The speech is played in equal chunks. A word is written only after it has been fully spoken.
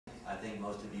think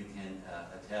most of you can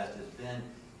attest, has been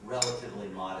relatively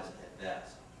modest at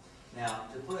best. Now,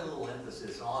 to put a little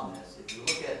emphasis on this, if you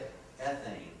look at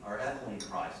ethylene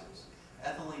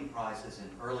prices in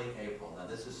early April, now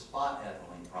this is spot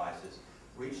ethylene prices,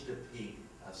 reached a peak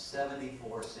of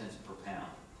 74 cents per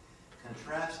pound.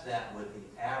 Contrast that with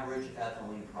the average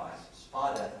ethylene price,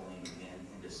 spot ethylene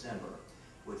in December,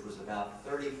 which was about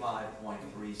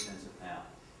 35.3 cents a pound.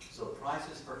 So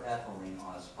prices for ethylene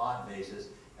on a spot basis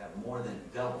have more than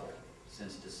doubled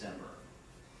since December.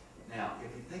 Now,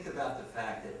 if you think about the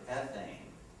fact that ethane,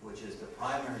 which is the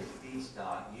primary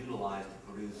feedstock utilized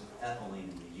to produce ethylene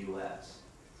in the U.S.,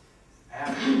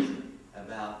 averaged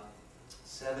about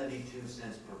 72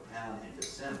 cents per pound in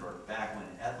December, back when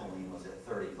ethylene was at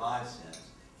 35 cents,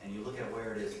 and you look at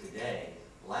where it is today,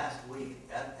 last week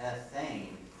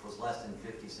ethane was less than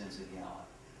 50 cents a gallon.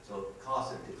 So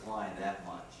costs have declined that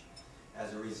much.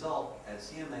 As a result, at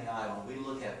CMAI, when we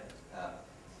look at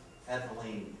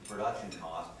ethylene production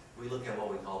costs, we look at what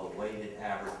we call the weighted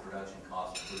average production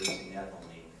cost of producing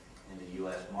ethylene in the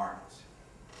U.S. markets.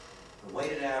 The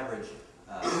weighted average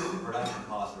production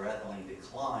cost for ethylene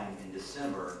declined in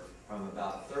December from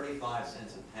about 35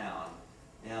 cents a pound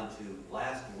down to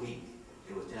last week,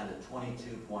 it was down to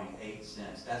 22.8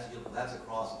 cents. That's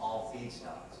across all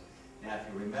feedstocks. Now,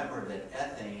 if you remember that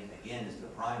ethane, again, is the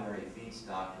primary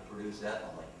feedstock to produce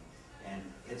ethylene, and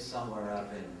it's somewhere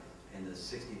up in the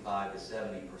 65 to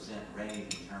 70%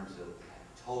 range in terms of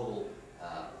total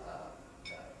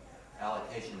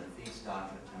allocation of feedstock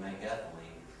to make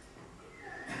ethylene.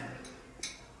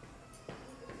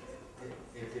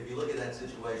 If you look at that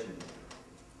situation,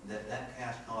 that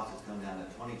cash cost has come down to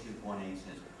 22.8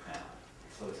 cents per pound.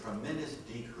 So a tremendous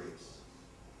decrease.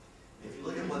 If you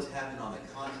look at what's happened on the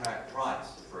contract price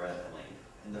for ethylene,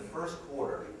 in the first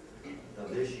quarter of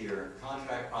this year,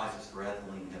 contract prices for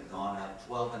ethylene have gone up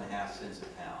 12.5 cents a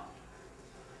pound.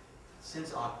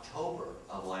 Since October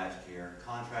of last year,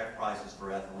 contract prices for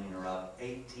ethylene are up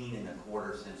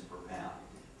 18.25 cents per pound.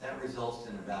 That results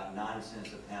in about 9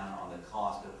 cents a pound on the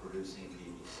cost of producing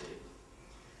PVC.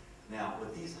 Now,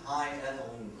 with these high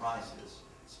ethylene prices,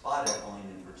 spot ethylene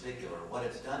in particular, what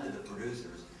it's done to the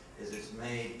producers is it's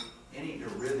made any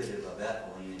derivative of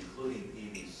ethylene, including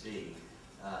PVC,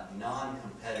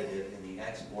 non-competitive in the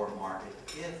export market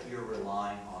if you're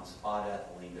relying on spot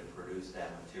ethylene to produce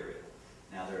that material.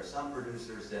 Now, there are some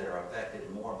producers that are affected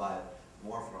more by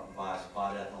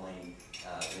spot ethylene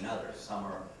than others. Some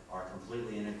are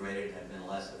completely integrated and have been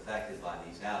less affected by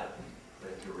these outages.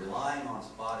 But if you're relying on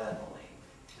spot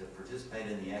ethylene to participate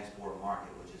in the export market,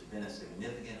 which has been a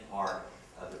significant part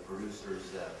of the producer's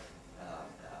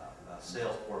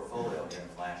sales portfolio here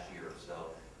in the last year or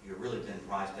so, you've really been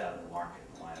priced out of the market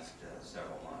in the last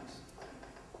several months.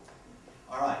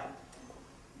 All right,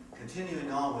 continuing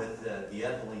on with the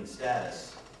ethylene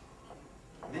status,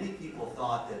 many people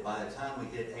thought that by the time we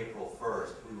hit April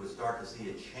 1st, we would start to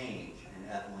see a change in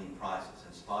ethylene prices,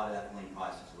 and spot ethylene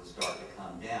prices would start to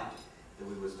come down, that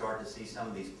we would start to see some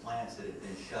of these plants that had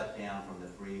been shut down from the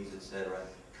freeze, etc.,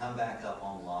 come back up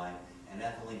online, and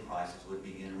ethylene prices would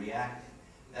begin reacting.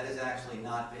 That has actually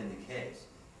not been the case.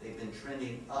 They've been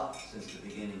trending up since the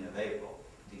beginning of April.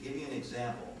 To give you an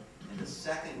example, in the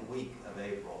second week of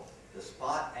April, the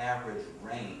spot average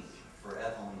range for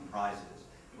ethylene prices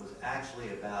was actually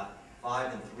about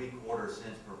 5 3/4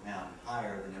 cents per pound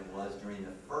higher than it was during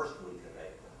the first week of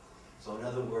April. So in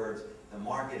other words, the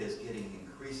market is getting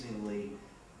increasingly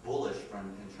bullish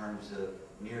in terms of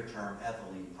near-term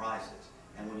ethylene prices.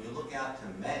 And when you look out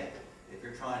to May, if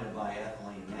you're trying to buy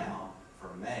ethylene now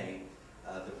for May,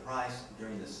 the price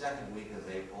during the second week of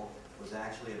April was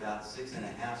actually about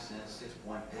 6.5 cents,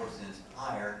 6.4 cents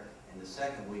higher in the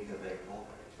second week of April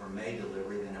for May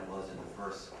delivery than it was in the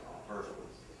first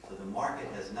week. So the market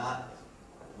has not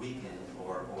weakened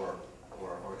or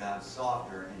gotten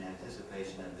softer in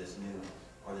anticipation of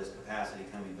this capacity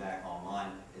coming back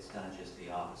online. It's done just the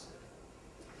opposite.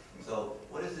 So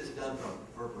what has this done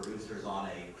for producers on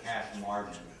a cash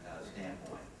margin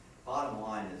standpoint? Bottom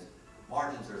line is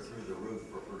margins are through the roof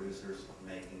for producers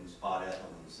making spot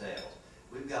ethylene sales.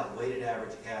 We've got weighted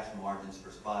average cash margins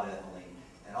for spot ethylene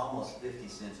at almost 50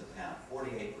 cents a pound,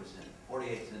 48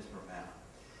 cents per pound.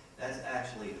 That's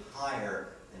actually higher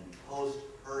than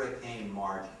post-hurricane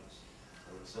margins.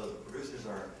 So the producers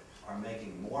are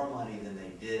making more money than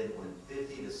they did when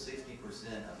 50 to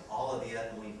 60% of all of the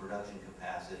ethylene production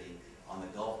capacity on the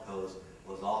Gulf Coast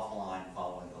was offline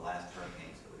following the last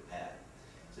hurricanes that we've had.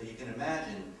 So you can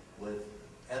imagine with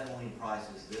ethylene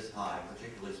prices this high,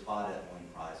 particularly spot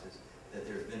ethylene prices, that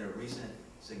there's been a recent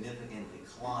significant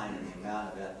decline in the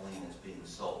amount of ethylene that's being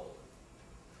sold.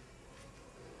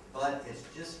 But it's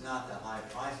just not the high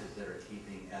prices that are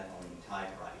keeping ethylene tight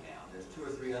right now. There's 2 or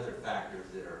 3 other factors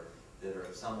that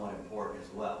are somewhat important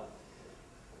as well,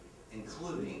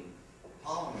 including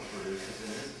polymer producers,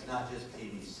 and this is not just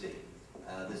PVC.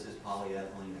 This is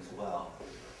polyethylene as well.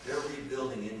 They're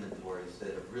rebuilding inventories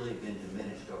that have really been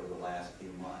diminished over the last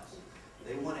few months.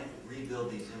 They want to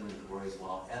rebuild these inventories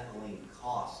while ethylene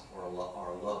costs are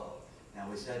low. Now,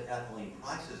 we said ethylene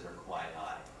prices are quite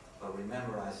high, but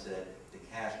remember I said the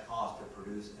cash cost to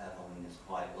produce ethylene is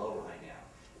quite low right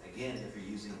now. Again, if you're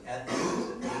using ethylene as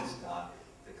a feedstock,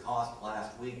 the cost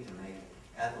last week to make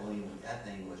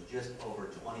ethane was just over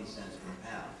 20 cents per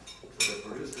pound. So the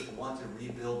producers want to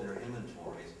rebuild their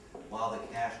inventories while the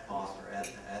cash cost for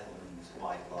ethylene is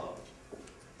quite low.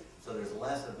 So there's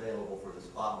less available for the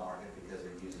spot market because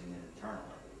they're using it internally.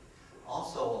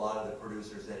 Also, a lot of the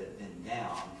producers that have been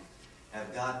down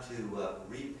have got to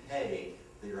repay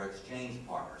their exchange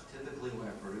partners. Typically, when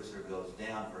a producer goes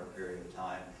down for a period of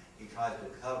time, he tries to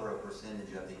cover a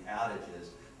percentage of the outages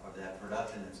of that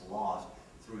production that's lost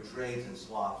through trades and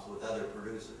swaps with other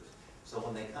producers. So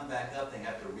when they come back up, they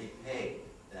have to repay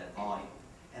that volume.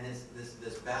 And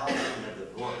this balancing of the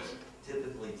books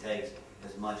typically takes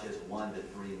as much as 1 to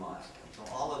 3 months. So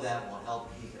all of that will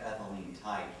help keep ethylene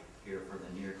tight here for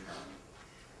the near term.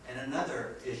 And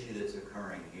another issue that's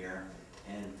occurring here,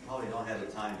 and probably don't have the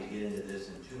time to get into this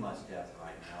in too much depth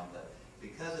right now, but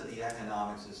because of the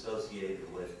economics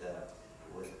associated with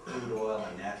crude oil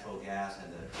and natural gas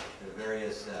and the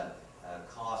various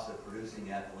costs of producing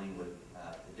ethylene with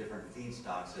the different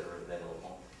feedstocks that are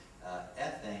available,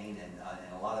 ethane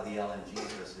and a lot of the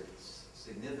LNGs are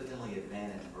significantly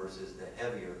advantaged versus the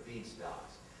heavier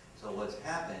feedstocks. So what's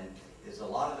happened is a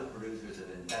lot of the producers have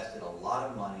invested a lot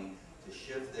of money to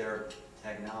shift their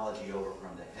technology over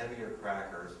from the heavier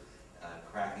crackers,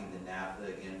 cracking the naphtha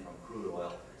again from crude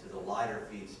oil, to the lighter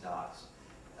feedstocks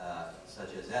such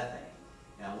as ethane.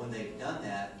 Now when they've done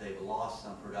that, they've lost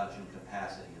some production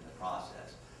capacity in the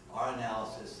process. Our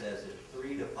analysis says that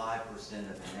 3 to 5%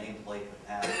 of the nameplate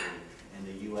capacity in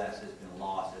the U.S. has been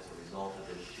lost as a result of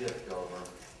this shift over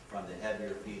from the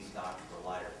heavier feedstock to the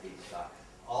lighter feedstock,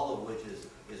 all of which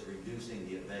is reducing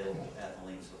the available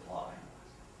ethylene supply.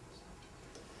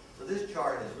 So this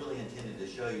chart is really intended to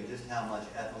show you just how much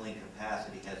ethylene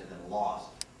capacity has been lost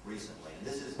recently. And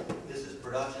this is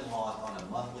production loss on a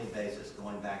monthly basis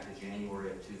going back to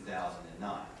January of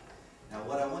 2009. Now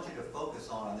what I want you to focus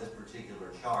on this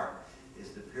particular chart is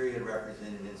the period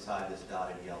represented inside this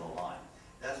dotted yellow line.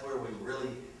 That's where we really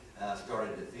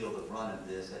started to feel the brunt of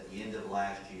this at the end of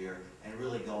last year and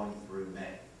really going through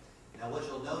May. Now what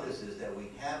you'll notice is that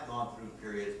we have gone through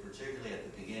periods, particularly at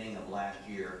the beginning of last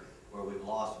year, where we've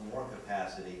lost more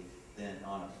capacity than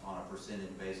on a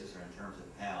percentage basis or in terms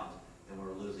of pounds than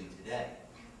we're losing today.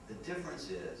 The difference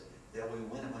is that when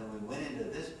we went into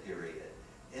this period,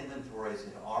 inventories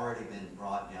had already been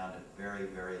brought down to very,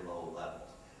 very low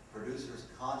levels. Producers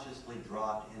consciously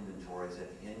dropped inventories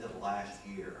at the end of last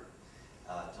year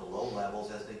to low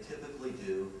levels, as they typically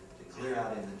do, to clear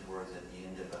out inventories at the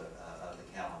end of the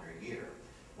calendar year.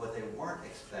 What they weren't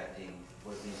expecting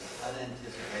was these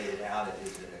unanticipated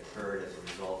outages that occurred as a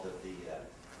result of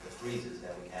the freezes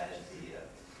that we had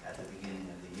at the beginning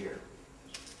of the year.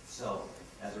 So,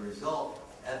 as a result,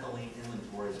 ethylene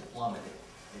inventories plummeted.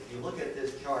 If you look at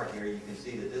this chart here, you can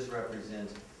see that this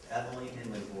represents ethylene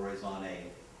inventories on a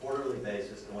quarterly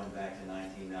basis going back to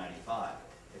 1995.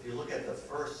 If you look at the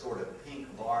first sort of pink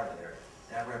bar there,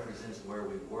 that represents where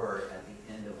we were at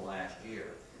the end of last year.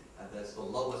 That's the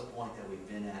lowest point that we've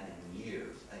been at in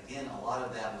years. Again, a lot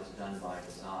of that was done by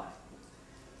design.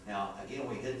 Now, again,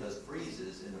 we hit those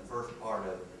freezes in the first part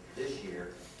of this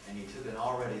year, and you took an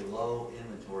already low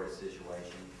inventory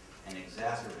situation and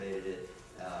exacerbated it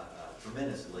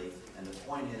tremendously. And the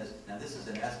point is, now this is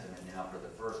an estimate now for the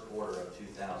first quarter of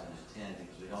 2010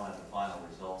 because we don't have the final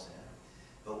results in.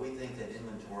 But we think that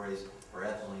inventories for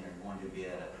ethylene are going to be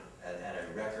at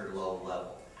a record low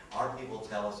level. Our people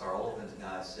tell us, our olefins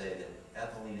guys say that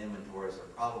ethylene inventories are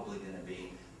probably going to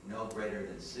be no greater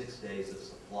than 6 days of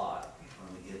supply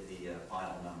when we get the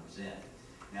final numbers in.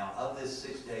 Now, of this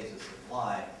 6 days of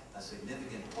supply, a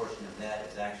significant portion of that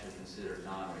is actually considered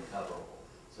non-recoverable.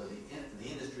 So the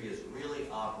industry is really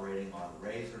operating on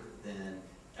razor-thin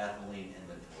ethylene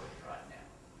inventories right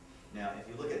now. Now, if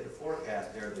you look at the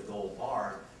forecast there, the gold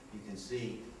bar, you can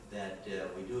see that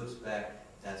we do expect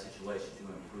that situation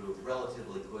to improve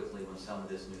relatively quickly when some of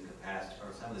this new capacity,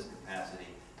 or some of this capacity,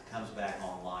 comes back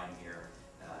online here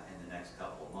in the next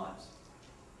couple of months.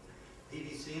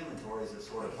 PVC inventories have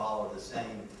sort of followed the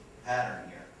same pattern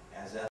here. As